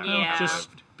ignorance that Yeah. Just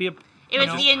be a it was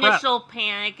the prep. initial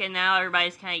panic, and now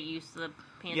everybody's kind of used to the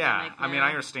pandemic. Yeah, I mean, now. I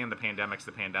understand the pandemic's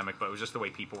the pandemic, but it was just the way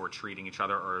people were treating each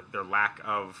other or their lack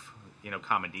of,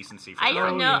 common decency. For I the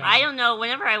don't Oh, know. yeah. I don't know.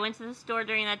 Whenever I went to the store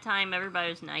during that time,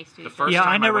 everybody was nice to The each first Yeah,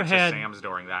 I time never went had- to Sam's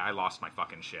during that, I lost my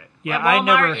fucking shit. Yeah, At I Walmart,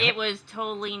 never. it was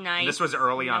totally nice. This was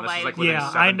early on. This was like within Yeah,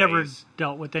 7 I never days.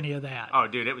 dealt with any of that. Oh,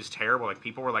 dude, it was terrible. Like,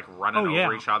 people were, like, running Oh, yeah.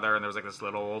 over each other, and there was, like, this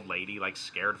little old lady, like,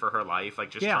 scared for her life,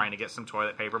 like, just Yeah. trying to get some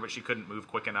toilet paper, but she couldn't move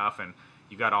quick enough, and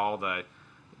you got all the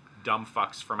dumb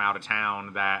fucks from out of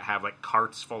town that have, like,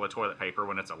 carts full of toilet paper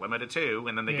when it's a limited to,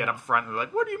 and then they get Yeah. up front and they're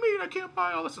like, what do you mean I can't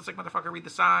buy all this? It's like, motherfucker, read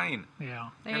the sign. Yeah,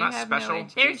 They You're not have special. No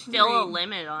There's education still a to read.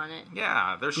 limit on it.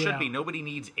 Yeah, there should Yeah. be. Nobody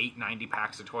needs 890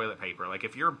 packs of toilet paper. Like,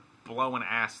 if you're blowing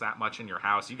ass that much in your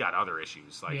house, you got other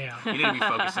issues. Like, Yeah. you need to be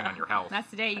focusing on your health.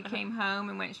 That's the day you came home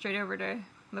and went straight over to.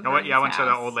 You know what? Yeah, I went to the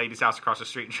house. old lady's house across the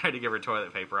street and tried to give her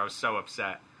toilet paper. I was so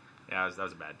upset. Yeah, that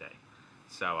was a bad day.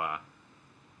 So,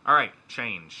 all right,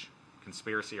 change.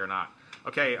 Conspiracy or not.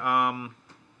 Okay,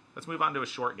 let's move on to a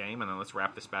short game, and then let's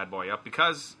wrap this bad boy up,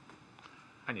 because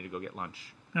I need to go get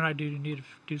lunch. and I do need to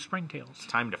do springtails.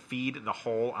 Time to feed the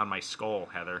hole on my skull,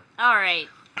 Heather. All right.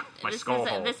 My this skull is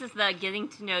hole. this is the getting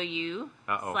to know you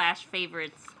Uh-oh. /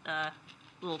 favorites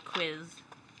little quiz.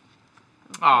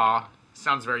 Aw,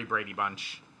 sounds very Brady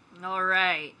Bunch. All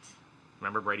right.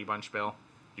 Remember Brady Bunch, Bill?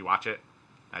 You watch it?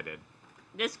 I did.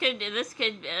 This could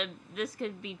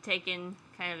be taken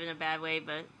kind of in a bad way,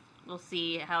 but we'll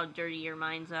see how dirty your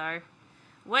minds are.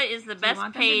 What is the Do you best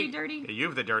want them to be paid? dirty? You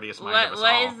have the dirtiest mind of What us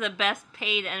what all. is the best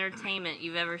paid entertainment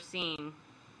you've ever seen?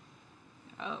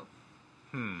 Oh,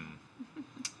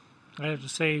 I have to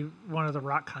say one of the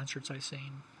rock concerts I've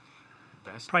seen,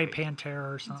 Best probably paid- Pantera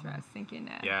or that's what something. I was thinking.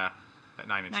 Yeah, that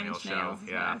Nine Inch Nine Nails Inch show. Nails is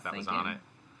what I Yeah, was that was on thinking. it.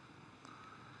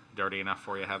 Dirty enough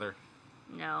for you, Heather?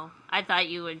 No, I thought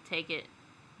you would take it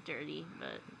dirty,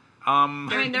 but I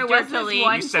mean, there was Dirtily. this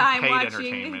one You said time paid watching.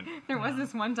 entertainment. There was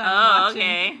this one time oh, watching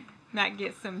okay. Matt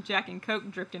get some Jack and Coke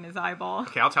dripped in his eyeball.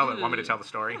 Okay, I'll tell it. Want me to tell the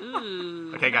story?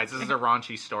 Ooh. Okay, guys, this is a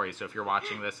raunchy story, so if you're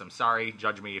watching this, I'm sorry.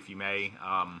 Judge me if you may.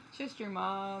 Just your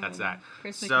mom. That's and that.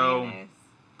 Chris So- McManus.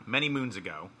 Many moons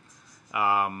ago,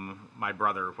 my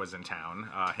brother was in town,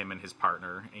 him and his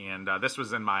partner, and this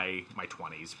was in my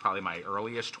 20s, probably my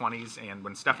earliest 20s, and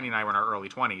when Stephanie and I were in our early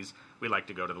 20s, we liked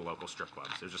to go to the local strip clubs.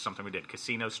 It was just something we did.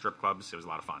 Casinos, strip clubs, it was a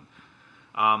lot of fun.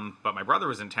 But my brother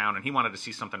was in town, and he wanted to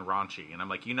see something raunchy, and I'm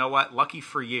like, you know what? Lucky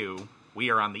for you, we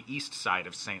are on the east side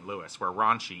of St. Louis, where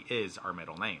raunchy is our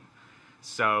middle name.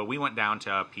 So we went down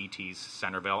to PT's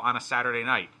Centerville on a Saturday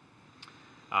night.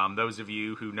 Those of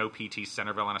you who know PT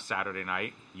Centerville on a Saturday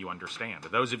night, you understand.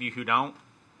 Those of you who don't,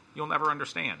 you'll never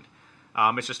understand.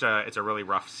 It's a really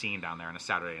rough scene down there on a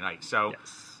Saturday night. So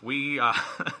Yes. we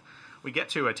we get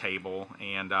to a table,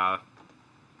 and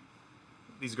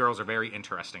these girls are very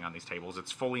interesting on these tables.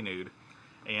 It's fully nude.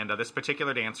 And this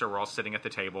particular dancer, we're all sitting at the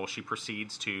table. She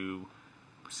proceeds to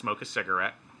smoke a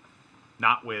cigarette,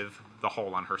 not with the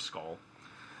hole on her skull.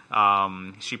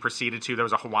 She proceeded to, there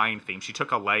was a Hawaiian theme. She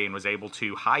took a lei and was able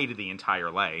to hide the entire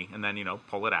lei and then,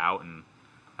 pull it out, and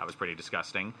that was pretty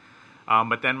disgusting.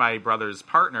 But then my brother's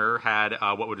partner had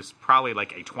what was probably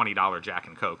like a $20 Jack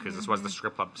and Coke, because this was the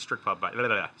strip club,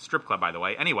 by the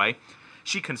way. Anyway,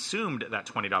 she consumed that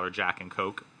 $20 Jack and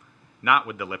Coke, not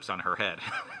with the lips on her head,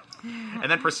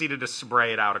 and then proceeded to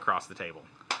spray it out across the table.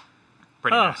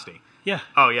 Pretty nasty. Yeah.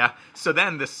 Oh, yeah. So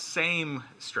then the same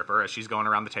stripper, as she's going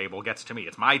around the table, gets to me.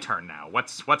 It's my turn now.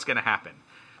 What's going to happen?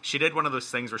 She did one of those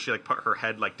things where she put her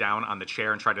head down on the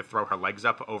chair and tried to throw her legs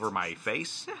up over my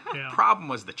face. Yeah. Problem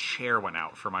was the chair went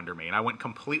out from under me, and I went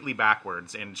completely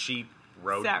backwards, and she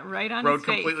Sat right on rode his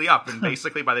face. completely up. And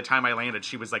basically, by the time I landed,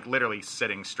 she was literally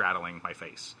sitting, straddling my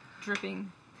face.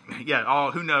 Dripping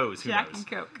Yeah. Who knows? Who Jack knows? and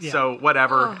Coke. Yeah. So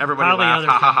whatever. Oh. Everybody Probably laughed. other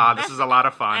Ha ha ha. things. This is a lot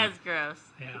of fun. That's gross.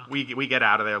 Yeah. We get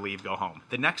out of there, leave, go home.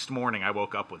 The next morning, I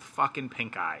woke up with fucking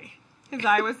pink eye. His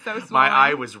eye was so swollen. My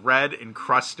eye was red,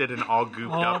 encrusted, and all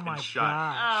gooped Oh up my and shut.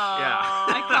 god.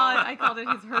 Oh. I called it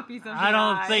his herpes of the I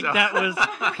don't eye. think So- that was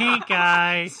pink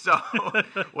eye. So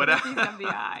Herpes whatever. of the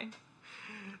eye.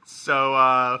 So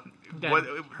what was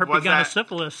that?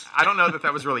 Herpes I don't know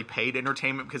that was really paid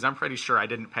entertainment, because I'm pretty sure I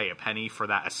didn't pay a penny for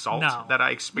that assault No. that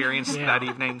I experienced Yeah. that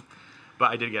evening. But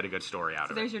I did get a good story out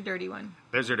So of it. there's your dirty one.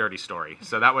 There's your dirty story.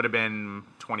 So that would have been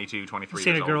 22, 23 I've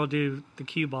seen years a girl old. do the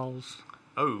cue balls.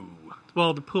 Oh.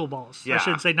 Well, the pool balls. Yeah. I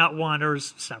should say not one, there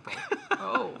was several.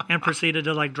 Oh, And proceeded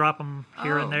to drop them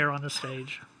here Oh. and there on the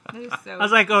stage. that is so. I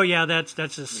was like, oh yeah, that's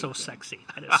just so sexy.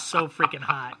 That is so freaking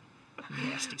hot.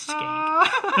 Nasty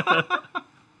skank.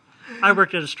 I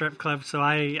worked at a strip club, so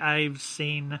I've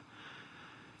seen.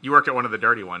 You worked at one of the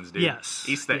dirty ones, dude. Yes.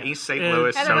 East Yes. St.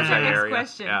 Louis, That was Soze our next area.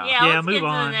 question. Yeah. Yeah, let's move get to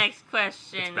on. the next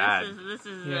question. It's bad. This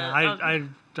is Yeah, okay. I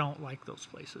don't like those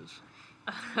places.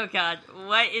 Oh God,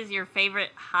 what is your favorite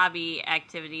hobby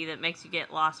activity that makes you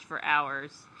get lost for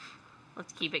hours?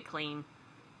 Let's keep it clean.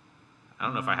 I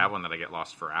don't know if I have one that I get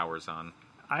lost for hours on.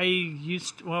 When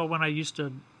I used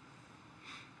to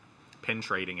Pin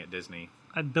trading at Disney.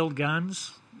 I'd build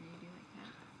guns.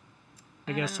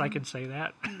 I guess I can say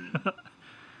that. I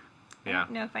Yeah.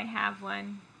 don't know if I have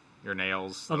one. Your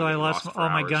nails. Although they'll I get lost for all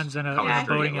my hours. guns in a Color Yeah, I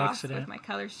Street. boating get lost accident. with my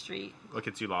Color Street. Look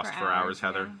at you lost for hours, hours,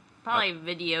 Heather. yeah. Probably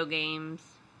video games.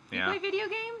 You Yeah. play video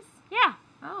games? Yeah.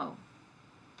 Oh.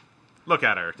 Look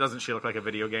at her. Doesn't she look like a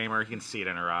video gamer? You can see it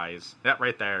in her eyes. That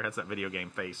right there. That's that video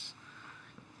game face.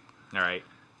 All right.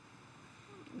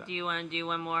 Do you want to do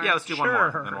one more? Yeah, let's do one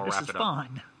Sure, more, then we'll this wrap is it up.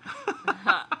 fun.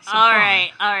 All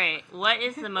right. What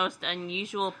is the most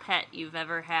unusual pet you've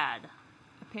ever had?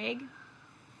 A pig?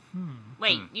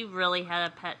 Wait, you really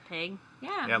had a pet pig?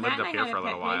 Yeah. Yeah, I lived Matt up and here I had for a a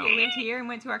little pet while. pig. He lived here and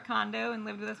went to our condo and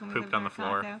lived with us when we Pooped lived in on our the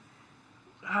floor. condo.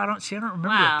 I don't remember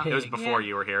Wow. a pig. It was before Yeah.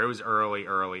 you were here. It was early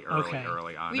Okay.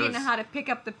 on. We It didn't know was- how to pick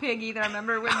up the pig either. I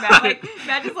remember when Matt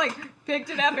just picked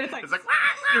it up and it's like, It's like,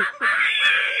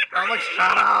 I'm like,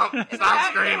 shut up! It Stop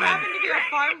happened screaming! to be a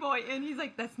farm boy, and he's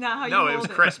like, "That's not how you No, hold it was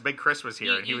it." Chris. Big Chris was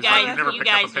here, and he You was like, "You never guys picked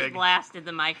up a just pig." blasted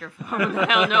the microphone. I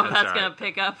don't know if That's that's all going right. to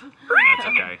pick up. That's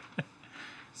okay.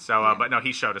 So, but no,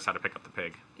 he showed us how to pick up the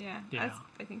pig. Yeah, Yeah. that's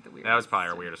I think the weirdest. That was probably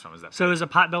our weirdest one. Was that? So it pig. was a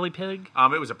potbelly pig?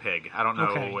 It was a pig. I don't know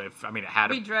Okay. if it had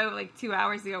We drove 2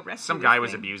 hours to go rescue. some this guy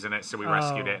was thing. abusing it, so we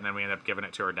rescued Oh. it, and then we ended up giving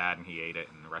it to our dad, and he ate it,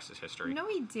 and the rest is history. No,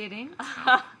 he didn't.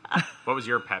 What was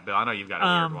your pet, Bill? I know you've got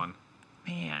a weird one.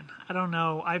 Man, I don't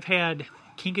know. I've had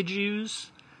kinkajous,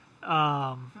 and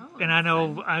I that's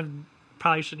know fun. I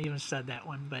probably shouldn't even said that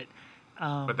one, but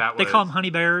that they call was- them honey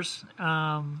bears.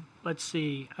 Let's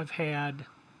see. I've had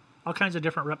all kinds of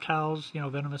different reptiles,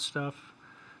 venomous stuff.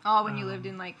 Oh, when you lived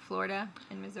in Florida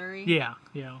and Missouri. Yeah.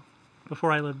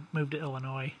 Before I moved to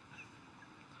Illinois,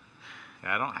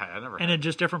 Yeah, I never. and Had. then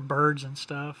just different birds and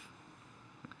stuff.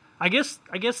 I guess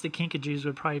the kinkajous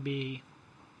would probably be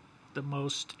the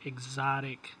most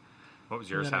exotic. What was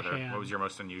yours, that I Heather? had. What was your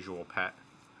most unusual pet?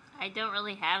 I don't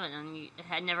really have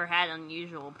had never had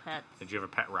unusual pets. Did you have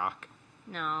a pet rock?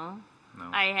 No. No.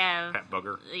 I have. Pet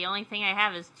booger. The only thing I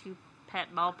have is 2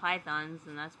 pet ball pythons,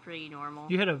 and that's pretty normal.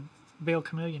 You had a veiled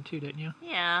chameleon too, didn't you?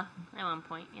 Yeah, at one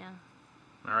point, yeah.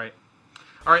 All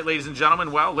right, ladies and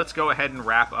gentlemen. Well, let's go ahead and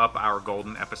wrap up our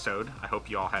golden episode. I hope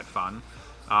you all had fun.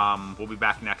 We'll be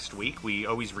back next week. We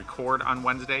always record on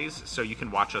Wednesdays, so you can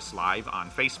watch us live on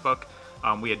Facebook.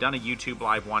 We had done a YouTube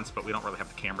live once, but we don't really have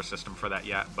the camera system for that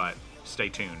yet. But stay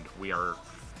tuned. We are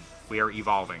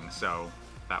evolving, so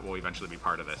that will eventually be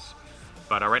part of this.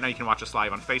 But right now you can watch us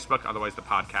live on Facebook. Otherwise, the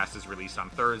podcast is released on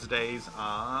Thursdays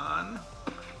on...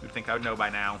 You'd think I would know by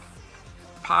now.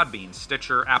 Podbean,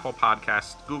 Stitcher, Apple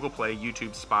Podcasts, Google Play,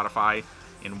 YouTube, Spotify.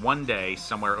 In one day,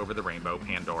 somewhere over the rainbow,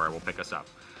 Pandora will pick us up.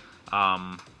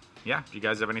 Yeah, do you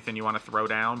guys have anything you want to throw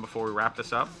down before we wrap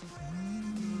this up?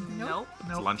 Nope.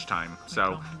 It's lunchtime.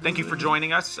 So thank you for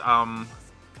joining us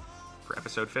for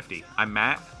episode 50. I'm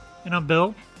Matt. And I'm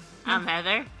Bill. I'm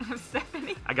Heather. I'm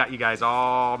Stephanie. I got you guys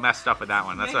all messed up with that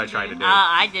one. That's what I tried to do.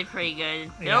 I did pretty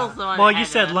good. Bill's the one Well, that you had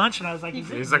said the- lunch, and I was like,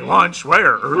 He's like, lunch,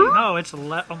 where? no, it's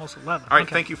almost 11. All right,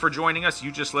 Okay. thank you for joining us.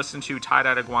 You just listened to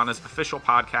Tie-Dyed Iguana's official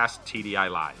podcast, TDI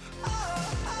Live.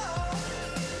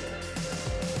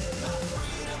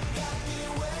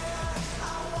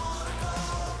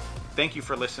 Thank you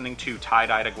for listening to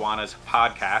Tie-Dyed Iguana's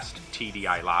podcast,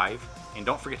 TDI Live. And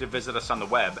don't forget to visit us on the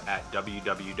web at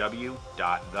www.thetdi.com.